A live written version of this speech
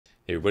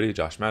Hey everybody,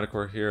 Josh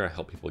Madakor here. I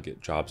help people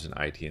get jobs in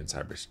IT and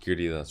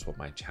cybersecurity. That's what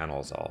my channel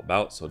is all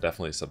about. So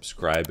definitely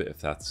subscribe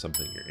if that's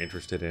something you're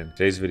interested in.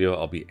 Today's video,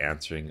 I'll be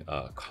answering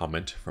a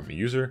comment from a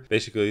user.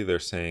 Basically, they're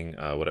saying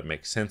would it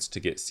make sense to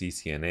get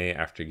CCNA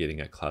after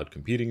getting a cloud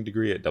computing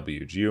degree at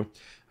WGU?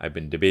 I've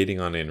been debating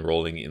on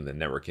enrolling in the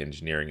network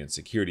engineering and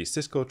security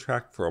Cisco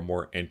track for a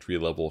more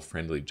entry-level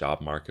friendly job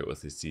market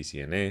with the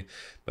CCNA,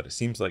 but it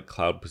seems like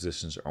cloud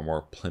positions are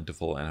more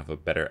plentiful and have a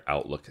better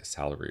outlook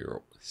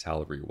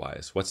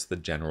salary-wise. What's the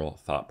general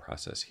thought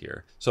process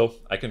here? So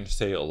I can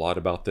say a lot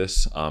about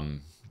this.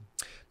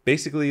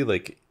 Basically,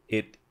 like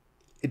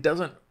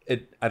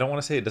I don't want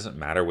to say it doesn't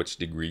matter which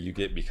degree you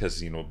get,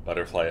 because, you know,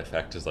 butterfly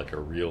effect is like a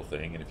real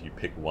thing. And if you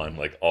pick one,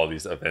 like all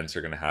these events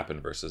are going to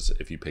happen versus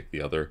if you pick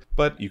the other.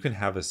 But you can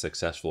have a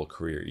successful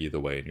career either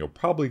way, and you're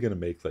probably going to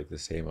make like the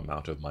same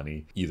amount of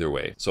money either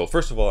way. So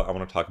first of all, I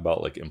want to talk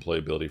about like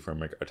employability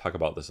framework. I talk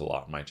about this a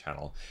lot on my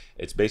channel.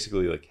 It's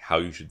basically like how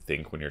you should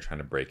think when you're trying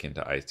to break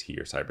into IT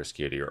or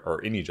cybersecurity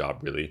or any job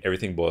really.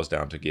 Everything boils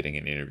down to getting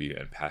an interview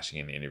and passing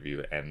an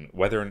interview, and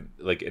whether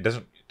like it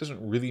doesn't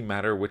really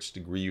matter which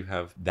degree you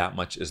have that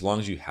much. As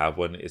long as you have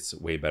one, it's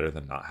way better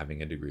than not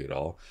having a degree at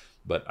all.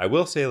 But I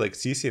will say, like,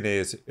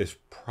 CCNA is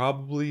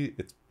probably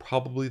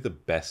the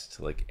best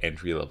like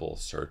entry-level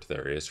cert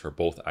there is for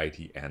both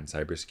IT and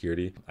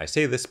cybersecurity. I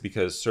say this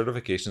because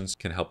certifications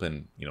can help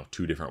in, you know,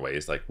 two different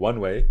ways. Like one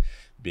way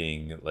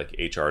being like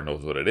HR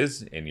knows what it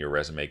is and your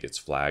resume gets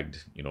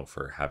flagged, you know,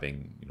 for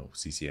having, you know,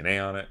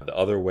 CCNA on it. The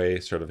other way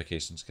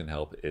certifications can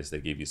help is they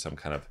give you some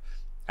kind of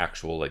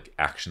actual like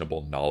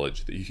actionable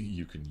knowledge that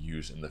you can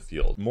use in the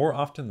field. More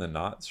often than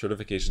not,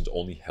 certifications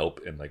only help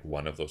in like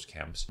one of those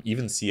camps.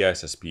 Even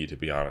CISSP, to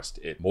be honest,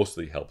 it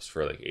mostly helps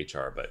for like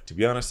HR, but to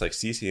be honest, like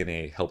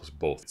CCNA helps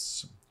both.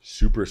 It's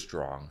super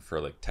strong for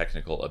like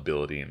technical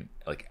ability and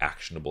like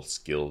actionable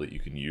skill that you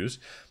can use,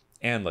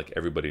 and like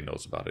everybody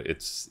knows about it.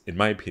 It's, in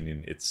my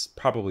opinion, it's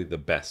probably the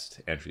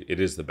best entry.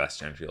 It is the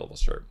best entry level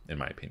cert in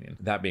my opinion.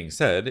 That being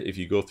said, if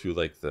you go through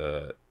like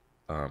the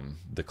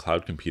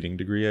cloud computing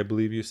degree, I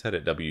believe you said,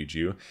 at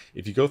WGU,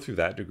 if you go through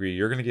that degree,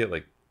 you're going to get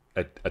like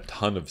a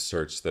ton of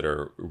certs that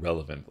are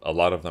relevant. A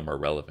lot of them are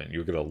relevant.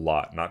 You'll get a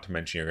lot, not to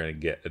mention you're going to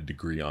get a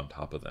degree on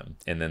top of them.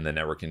 And then the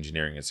network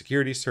engineering and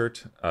security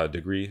cert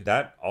degree,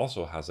 that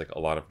also has like a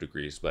lot of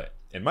degrees. But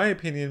in my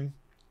opinion,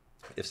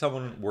 if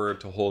someone were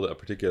to hold a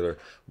particular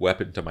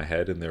weapon to my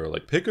head and they were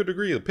like, pick a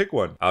degree, pick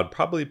one, I would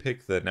probably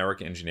pick the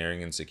network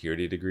engineering and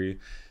security degree,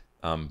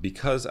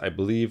 because I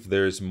believe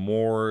there's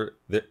more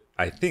that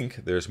I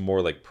think there's more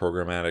like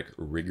programmatic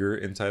rigor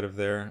inside of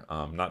there.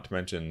 Not to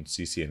mention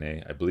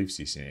CCNA. I believe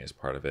CCNA is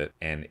part of it.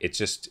 And it's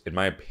just, in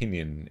my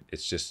opinion,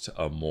 it's just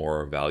a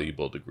more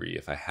valuable degree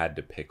if I had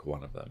to pick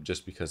one of them,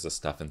 just because the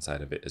stuff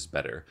inside of it is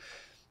better.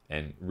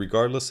 And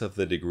regardless of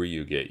the degree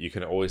you get, you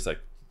can always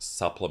like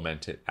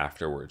supplement it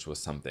afterwards with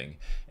something.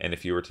 And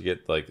if you were to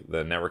get like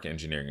the network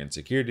engineering and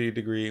security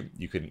degree,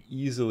 you can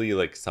easily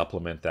like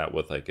supplement that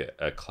with like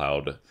a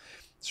cloud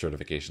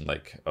certification,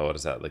 like, oh, what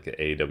is that, like an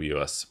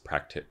AWS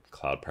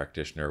cloud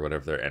practitioner, or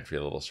whatever their entry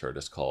level cert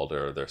is called,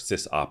 or their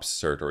SysOps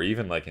cert, or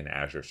even like an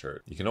Azure cert.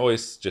 You can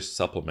always just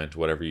supplement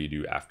whatever you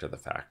do after the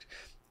fact.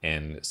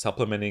 And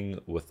supplementing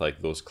with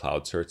like those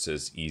cloud certs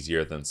is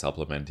easier than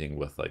supplementing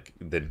with like,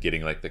 than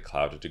getting like the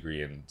cloud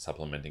degree and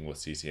supplementing with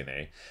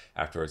CCNA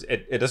afterwards.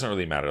 It doesn't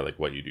really matter like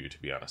what you do, to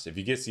be honest. If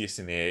you get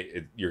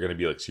CCNA, you're going to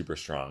be like super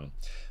strong.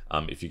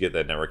 If you get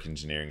that network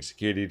engineering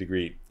security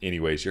degree,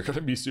 anyways, you're going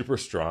to be super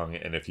strong.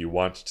 And if you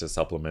want to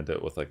supplement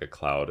it with like a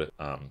cloud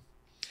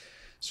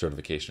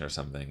certification or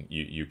something,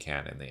 you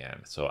can in the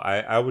end. So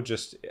I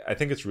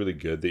think it's really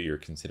good that you're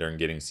considering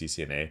getting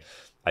CCNA.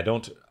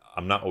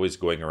 I'm not always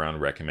going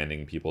around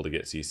recommending people to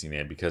get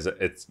CCNA, because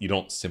you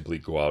don't simply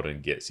go out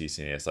and get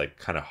CCNA. It's like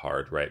kind of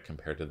hard, right,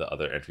 compared to the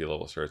other entry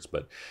level certs.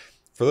 But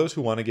for those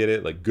who want to get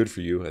it, like, good for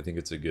you. I think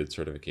it's a good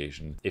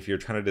certification. If you're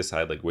trying to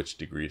decide like which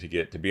degree to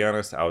get, to be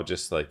honest, I would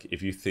just like,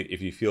 if you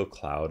feel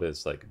cloud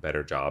is like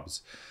better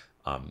jobs,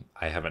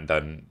 I haven't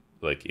done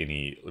like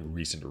any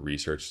recent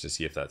research to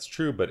see if that's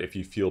true, but if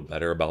you feel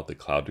better about the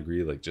cloud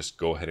degree, like just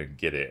go ahead and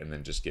get it, and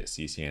then just get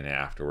CCNA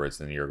afterwards,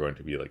 then you're going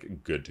to be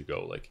like good to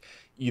go. Like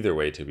either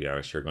way, to be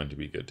honest, you're going to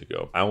be good to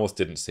go. I almost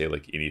didn't say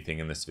like anything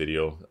in this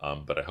video,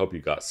 but I hope you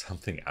got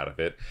something out of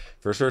it.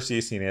 For sure,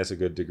 CCNA is a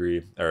good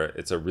degree, or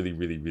it's a really,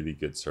 really, really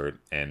good cert,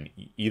 and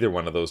either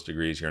one of those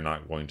degrees, you're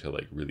not going to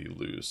like really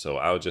lose. So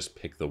I would just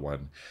pick the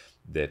one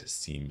that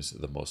seems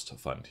the most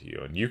fun to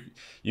you. And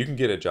you can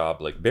get a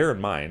job, like, bear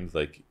in mind,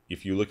 like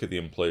if you look at the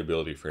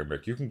employability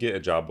framework, you can get a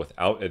job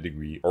without a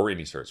degree or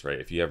any certs, right?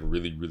 If you have a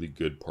really, really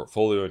good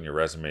portfolio and your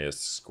resume is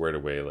squared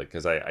away, like,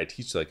 because I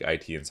teach like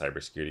IT and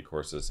cybersecurity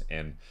courses,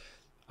 and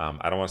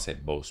I don't want to say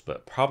most,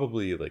 but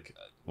probably like,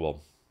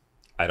 well,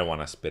 I don't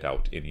want to spit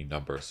out any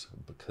numbers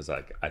because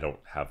like I don't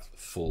have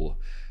full,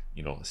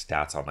 you know,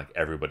 stats on like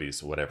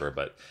everybody's whatever,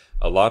 but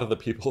a lot of the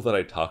people that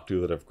I talk to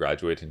that have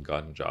graduated and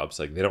gotten jobs,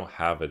 like they don't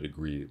have a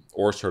degree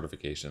or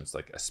certifications,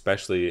 like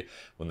especially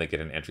when they get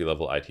an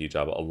entry-level IT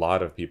job. A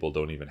lot of people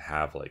don't even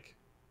have like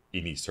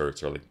any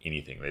certs or like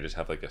anything. They just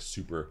have like a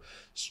super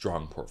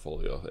strong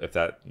portfolio. If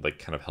that like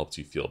kind of helps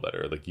you feel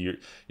better, like you're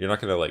not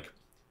gonna like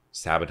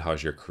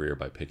sabotage your career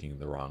by picking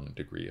the wrong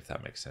degree, if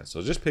that makes sense.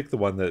 So just pick the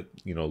one that,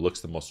 you know, looks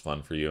the most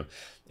fun for you.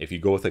 If you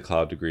go with a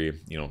cloud degree,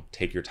 you know,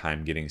 take your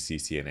time getting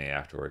CCNA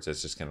afterwards.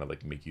 It's just gonna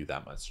like make you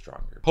that much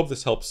stronger. Hope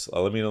this helps.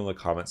 Let me know in the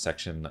comment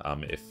section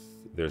if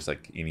there's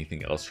like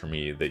anything else for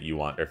me that you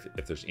want, or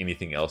if there's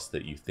anything else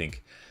that you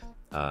think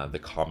the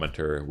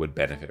commenter would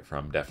benefit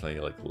from.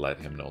 Definitely like let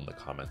him know in the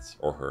comments,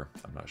 or her,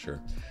 I'm not sure.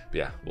 But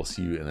yeah, we'll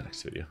see you in the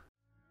next video.